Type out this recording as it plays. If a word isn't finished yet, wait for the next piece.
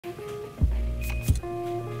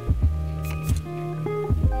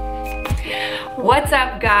What's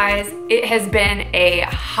up, guys? It has been a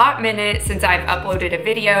hot minute since I've uploaded a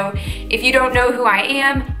video. If you don't know who I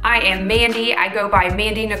am Mandy. I go by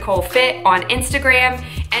Mandy Nicole Fit on Instagram.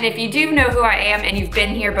 And if you do know who I am and you've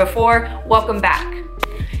been here before, welcome back.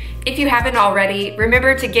 If you haven't already,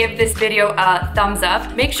 remember to give this video a thumbs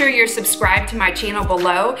up. Make sure you're subscribed to my channel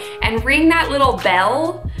below and ring that little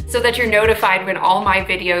bell so that you're notified when all my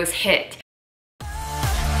videos hit.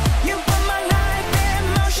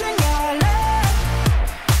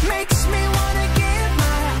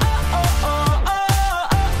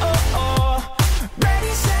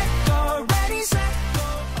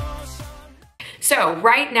 So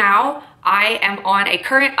right now, I am on a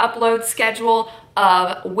current upload schedule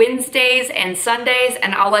of Wednesdays and Sundays,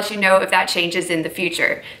 and I'll let you know if that changes in the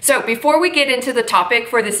future. So before we get into the topic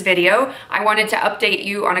for this video, I wanted to update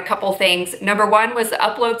you on a couple things. Number one was the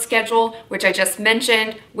upload schedule, which I just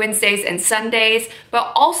mentioned, Wednesdays and Sundays,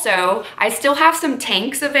 but also I still have some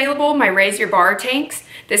tanks available, my Raise Your Bar tanks.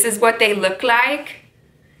 This is what they look like.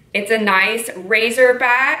 It's a nice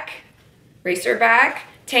racerback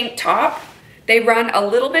tank top. They run a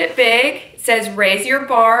little bit big. It says Raise Your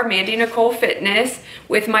Bar, Mandy Nicole Fitness,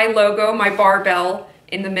 with my logo, my barbell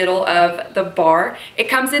in the middle of the bar. It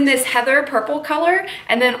comes in this heather purple color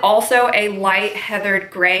and then also a light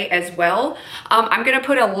heathered gray as well. I'm gonna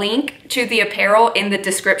put a link to the apparel in the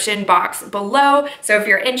description box below. So if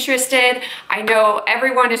you're interested, I know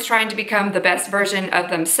everyone is trying to become the best version of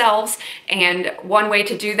themselves. And one way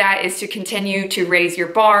to do that is to continue to raise your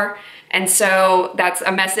bar. And so that's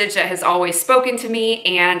a message that has always spoken to me,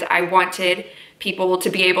 and I wanted people to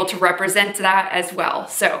be able to represent that as well.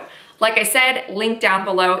 So like I said, link down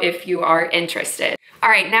below if you are interested. All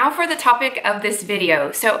right, now for the topic of this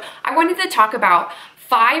video. So I wanted to talk about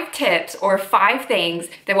 5 tips or 5 things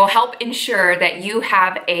that will help ensure that you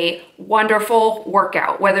have a wonderful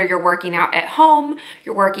workout, whether you're working out at home,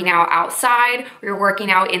 you're working out outside, or you're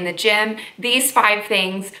working out in the gym. These 5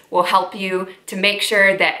 things will help you to make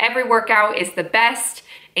sure that every workout is the best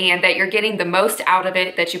and that you're getting the most out of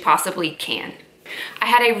it that you possibly can. I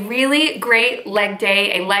had a really great leg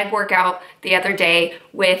day, a leg workout the other day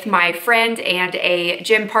with my friend and a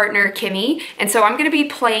gym partner, Kimmy. And so I'm gonna be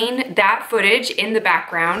playing that footage in the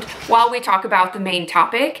background while we talk about the main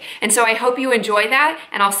topic. And so I hope you enjoy that,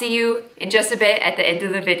 and I'll see you in just a bit at the end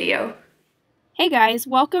of the video. Hey guys,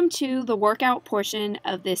 welcome to the workout portion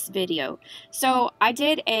of this video. So I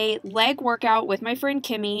did a leg workout with my friend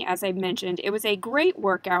Kimmy, as I mentioned. It was a great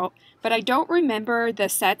workout, but I don't remember the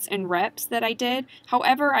sets and reps that I did.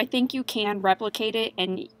 However, I think you can replicate it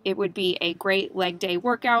and it would be a great leg day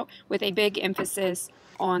workout with a big emphasis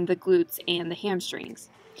on the glutes and the hamstrings.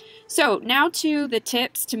 So now to the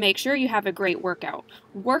tips to make sure you have a great workout.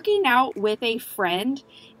 Working out with a friend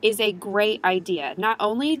is a great idea. Not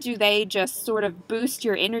only do they just sort of boost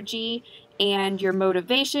your energy and your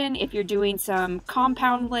motivation if you're doing some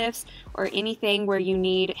compound lifts or anything where you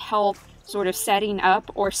need help sort of setting up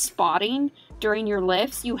or spotting during your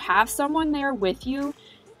lifts, you have someone there with you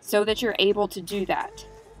so that you're able to do that.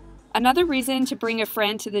 Another reason to bring a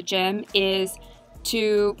friend to the gym is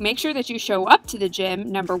to make sure that you show up to the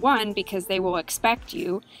gym, number one, because they will expect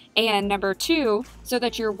you, and number two, so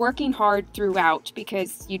that you're working hard throughout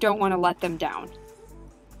because you don't want to let them down.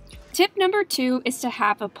 Tip number 2 is to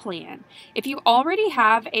have a plan. If you already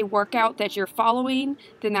have a workout that you're following,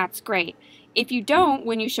 then that's great. If you don't,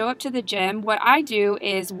 when you show up to the gym, what I do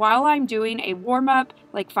is while I'm doing a warm-up,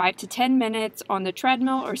 like 5 to 10 minutes on the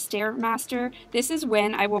treadmill or Stairmaster, this is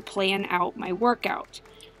when I will plan out my workout.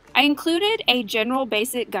 I included a general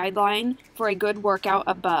basic guideline for a good workout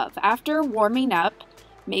above. After warming up,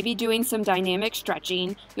 maybe doing some dynamic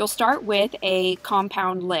stretching, you'll start with a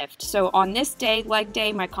compound lift. So on this day, leg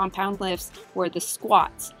day, my compound lifts were the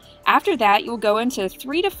squats. After that, you'll go into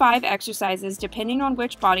 3 to 5 exercises, depending on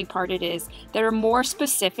which body part it is, that are more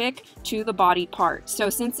specific to the body part.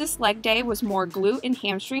 So since this leg day was more glute and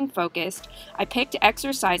hamstring focused, I picked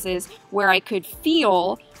exercises where I could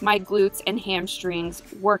feel my glutes and hamstrings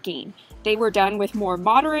working. They were done with more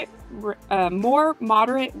moderate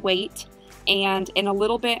weight and in a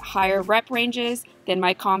little bit higher rep ranges than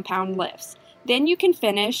my compound lifts. Then you can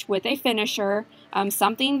finish with a finisher,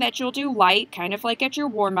 something that you'll do light, kind of like at your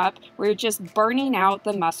warm-up, where you're just burning out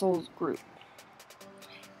the muscle group.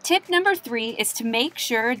 Tip number 3 is to make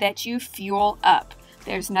sure that you fuel up.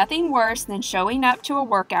 There's nothing worse than showing up to a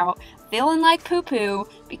workout feeling like poo-poo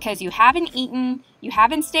because you haven't eaten, you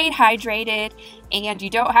haven't stayed hydrated, and you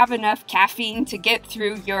don't have enough caffeine to get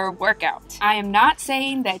through your workout. I am not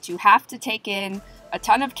saying that you have to take in a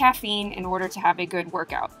ton of caffeine in order to have a good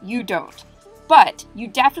workout. You don't. But you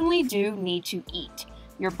definitely do need to eat.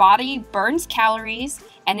 Your body burns calories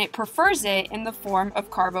and it prefers it in the form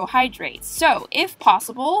of carbohydrates. So if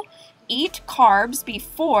possible, eat carbs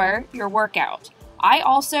before your workout. I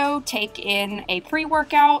also take in a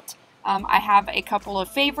pre-workout. I have a couple of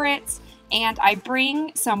favorites, and I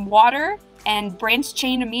bring some water and branched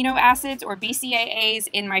chain amino acids, or BCAAs,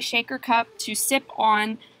 in my shaker cup to sip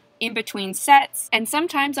on in between sets. And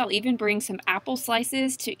sometimes I'll even bring some apple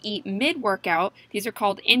slices to eat mid-workout. These are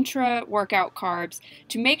called intra-workout carbs,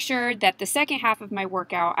 to make sure that the second half of my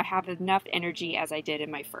workout I have enough energy as I did in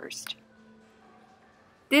my first.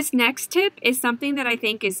 This next tip is something that I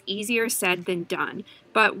think is easier said than done,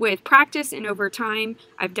 but with practice and over time,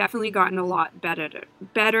 I've definitely gotten a lot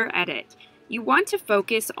better at it. You want to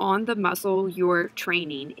focus on the muscle you're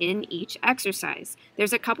training in each exercise.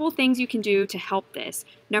 There's a couple things you can do to help this.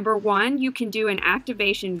 Number one, you can do an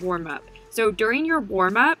activation warm-up. So during your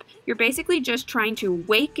warm-up, you're basically just trying to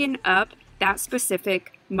waken up that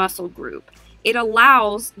specific muscle group. It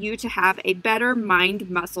allows you to have a better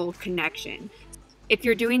mind-muscle connection. If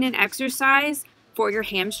you're doing an exercise for your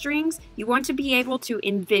hamstrings, you want to be able to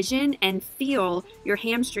envision and feel your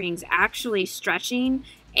hamstrings actually stretching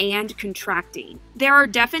and contracting. There are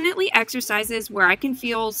definitely exercises where I can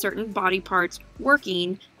feel certain body parts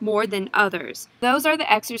working more than others. Those are the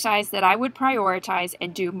exercises that I would prioritize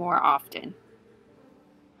and do more often.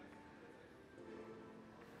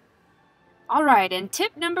 All right, and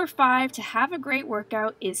tip number 5 to have a great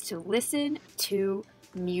workout is to listen to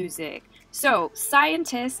music. So,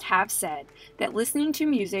 scientists have said that listening to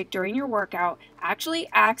music during your workout actually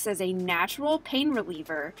acts as a natural pain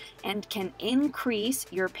reliever and can increase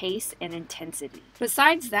your pace and intensity.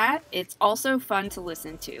 Besides that, it's also fun to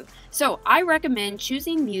listen to. So, I recommend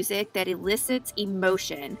choosing music that elicits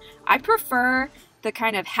emotion. I prefer the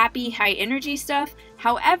kind of happy, high energy stuff.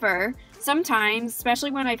 However, sometimes,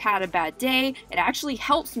 especially when I've had a bad day, it actually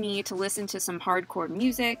helps me to listen to some hardcore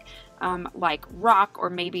music, like rock or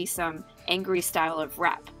maybe some angry style of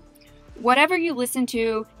rap. Whatever you listen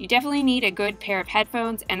to, you definitely need a good pair of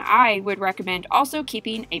headphones, and I would recommend also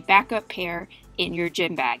keeping a backup pair in your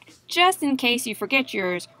gym bag, just in case you forget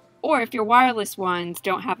yours, or if your wireless ones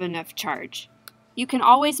don't have enough charge. You can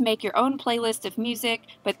always make your own playlist of music,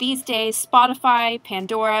 but these days Spotify,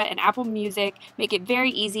 Pandora, and Apple Music make it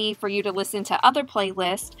very easy for you to listen to other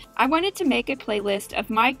playlists. I wanted to make a playlist of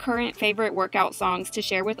my current favorite workout songs to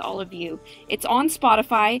share with all of you. It's on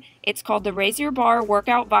Spotify. It's called the Raise Your Bar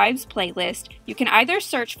Workout Vibes playlist. You can either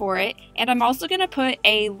search for it, and I'm also going to put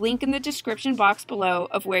a link in the description box below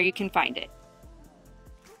of where you can find it.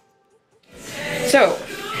 So,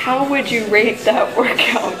 how would you rate that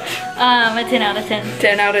workout? A 10 out of 10.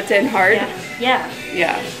 10 out of 10 hard? Yeah.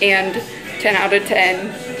 Yeah. And 10 out of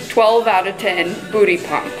 10, 12 out of 10 booty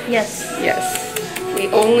pump. Yes. Yes. We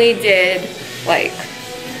only did like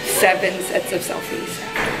 7 sets of selfies.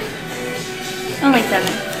 Only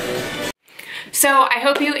 7. So I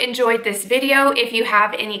hope you enjoyed this video. If you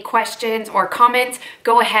have any questions or comments,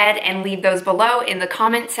 go ahead and leave those below in the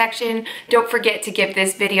comment section. Don't forget to give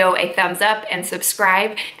this video a thumbs up and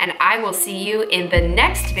subscribe, and I will see you in the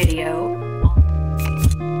next video.